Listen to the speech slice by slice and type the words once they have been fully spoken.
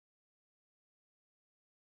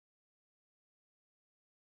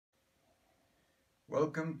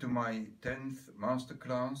Welcome to my 10th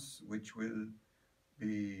masterclass, which will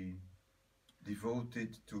be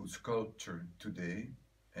devoted to sculpture today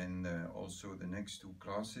and also the next two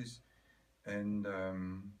classes. And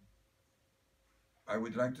I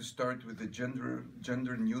would like to start with the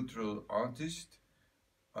gender neutral artist,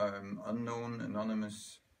 unknown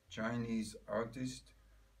anonymous Chinese artist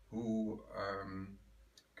who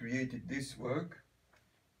created this work.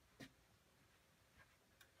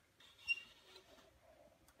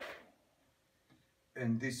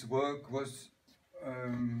 And this work was,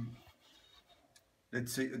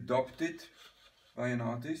 let's say, adopted by an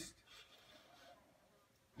artist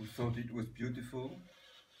who thought it was beautiful.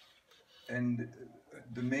 And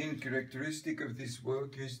the main characteristic of this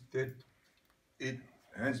work is that it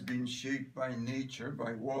has been shaped by nature,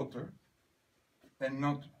 by water, and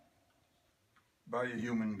not by a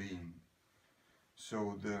human being.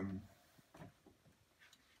 So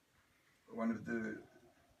one of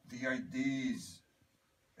the ideas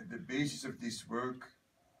at the basis of this work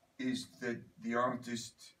is that the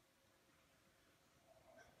artist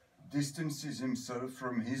distances himself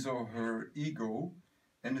from his or her ego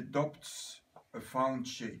and adopts a found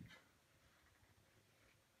shape.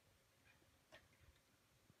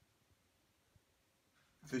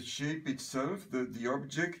 The shape itself, the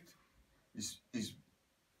object, is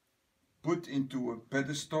put into a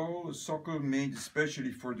pedestal, a socle made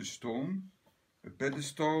especially for the stone, a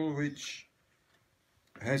pedestal which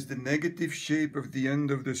has the negative shape of the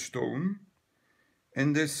end of the stone,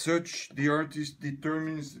 and as such the artist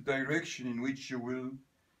determines the direction in which you will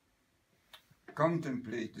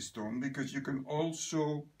contemplate the stone, because you can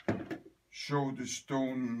also show the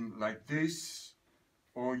stone like this,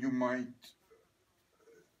 or you might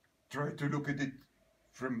try to look at it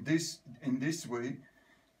from in this way,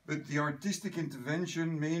 but the artistic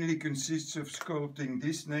intervention mainly consists of sculpting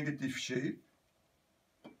this negative shape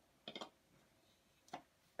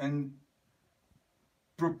and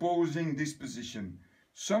proposing this position.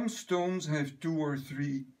 Some stones have 2 or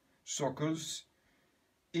 3 sockles,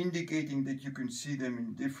 indicating that you can see them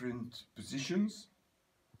in different positions.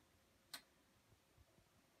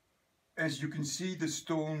 As you can see, the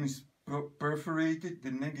stone is perforated. The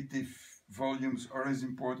negative volumes are as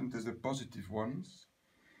important as the positive ones.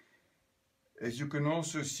 As you can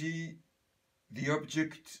also see, the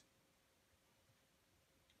object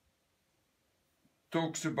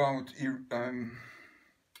talks about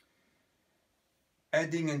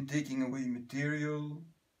adding and taking away material,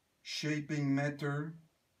 shaping matter,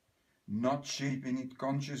 not shaping it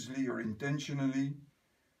consciously or intentionally.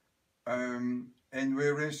 And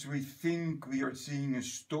whereas we think we are seeing a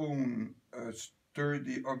stone, a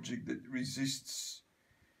sturdy object that resists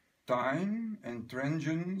time and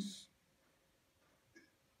transience,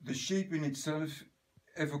 the shape in itself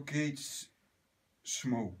evocates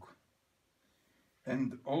smoke.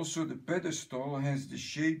 And also the pedestal has the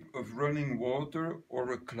shape of running water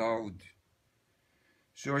or a cloud.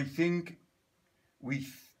 So I think we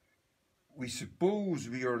suppose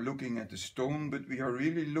we are looking at a stone, but we are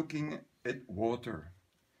really looking at water,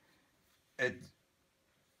 at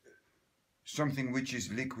something which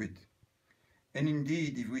is liquid. And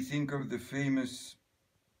indeed, if we think of the famous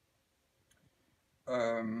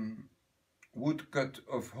woodcut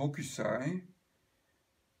of Hokusai,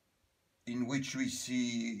 in which we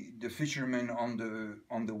see the fishermen on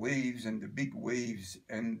the waves and the big waves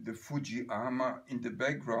and the Fujiyama in the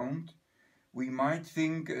background, we might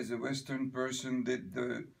think as a Western person that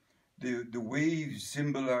the waves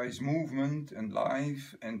symbolize movement and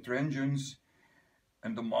life and transience,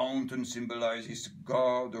 and the mountain symbolizes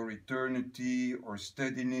God or eternity or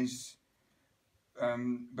steadiness.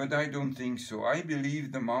 But I don't think so. I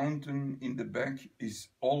believe the mountain in the back is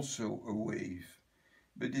also a wave,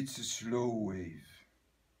 but it's a slow wave.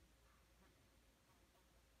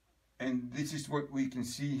 And this is what we can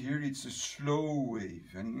see here. It's a slow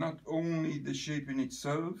wave, and not only the shape in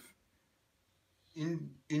itself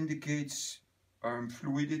indicates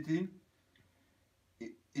fluidity,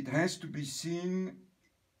 it has to be seen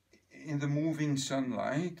in the moving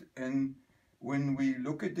sunlight, and when we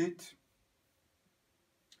look at it,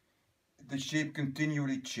 the shape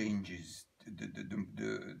continually changes.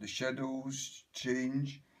 The shadows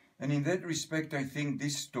change, and in that respect I think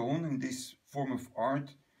this stone and this form of art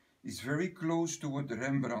is very close to what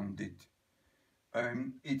Rembrandt did.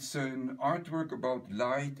 It's an artwork about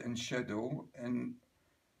light and shadow, and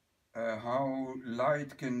how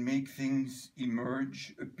light can make things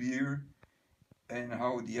emerge, appear, and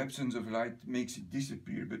how the absence of light makes it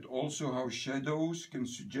disappear, but also how shadows can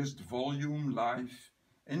suggest volume, life,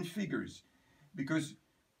 and figures. Because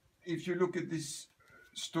if you look at this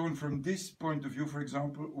stone from this point of view, for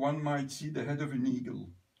example, one might see the head of an eagle.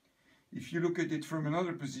 If you look at it from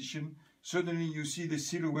another position, suddenly you see the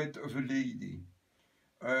silhouette of a lady.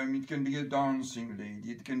 It can be a dancing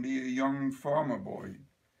lady, it can be a young farmer boy.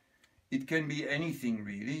 It can be anything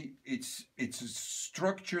really. It's a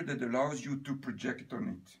structure that allows you to project on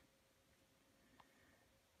it.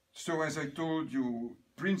 So as I told you,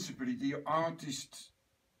 principally the artist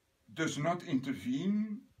does not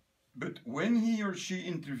intervene, but when he or she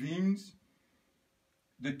intervenes,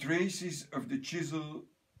 the traces of the chisel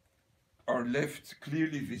are left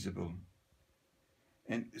clearly visible.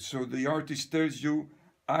 And so the artist tells you,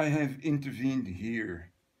 I have intervened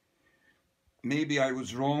here. Maybe I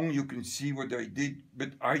was wrong, you can see what I did,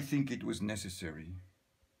 but I think it was necessary.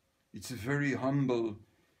 It's a very humble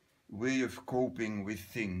way of coping with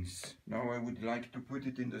things. Now I would like to put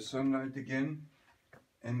it in the sunlight again,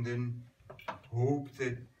 and then hope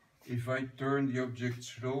that if I turn the object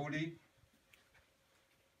slowly,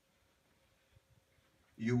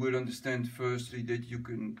 you will understand firstly that you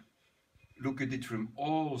can look at it from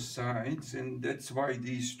all sides, and that's why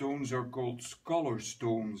these stones are called scholar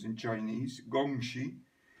stones in Chinese, Gongshi,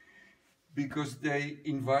 because they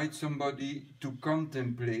invite somebody to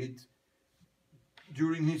contemplate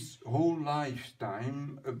during his whole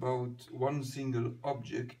lifetime about one single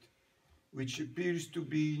object, which appears to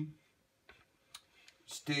be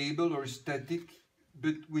stable or static,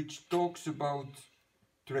 but which talks about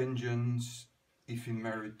transience,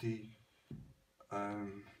 ephemerity,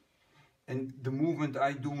 and the movement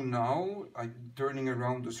I do now, turning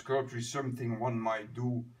around the sculpture, is something one might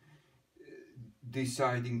do,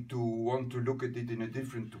 deciding to want to look at it in a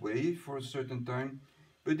different way for a certain time.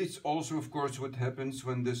 But it's also, of course, what happens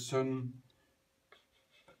when the sun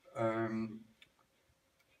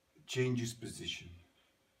changes position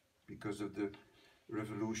because of the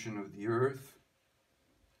revolution of the earth.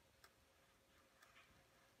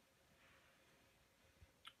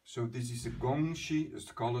 So this is a Gongshi, a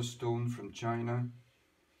scholar stone from China.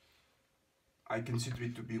 I consider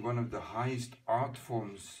it to be one of the highest art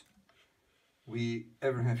forms we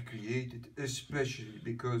ever have created, especially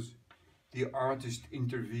because the artist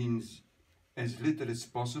intervenes as little as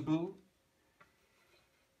possible,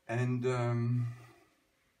 and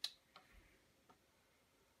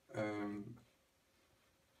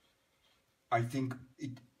I think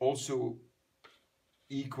it also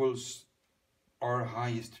equals our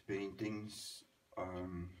highest paintings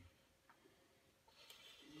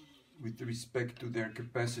with respect to their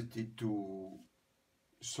capacity to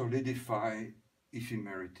solidify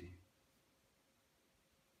ephemerity.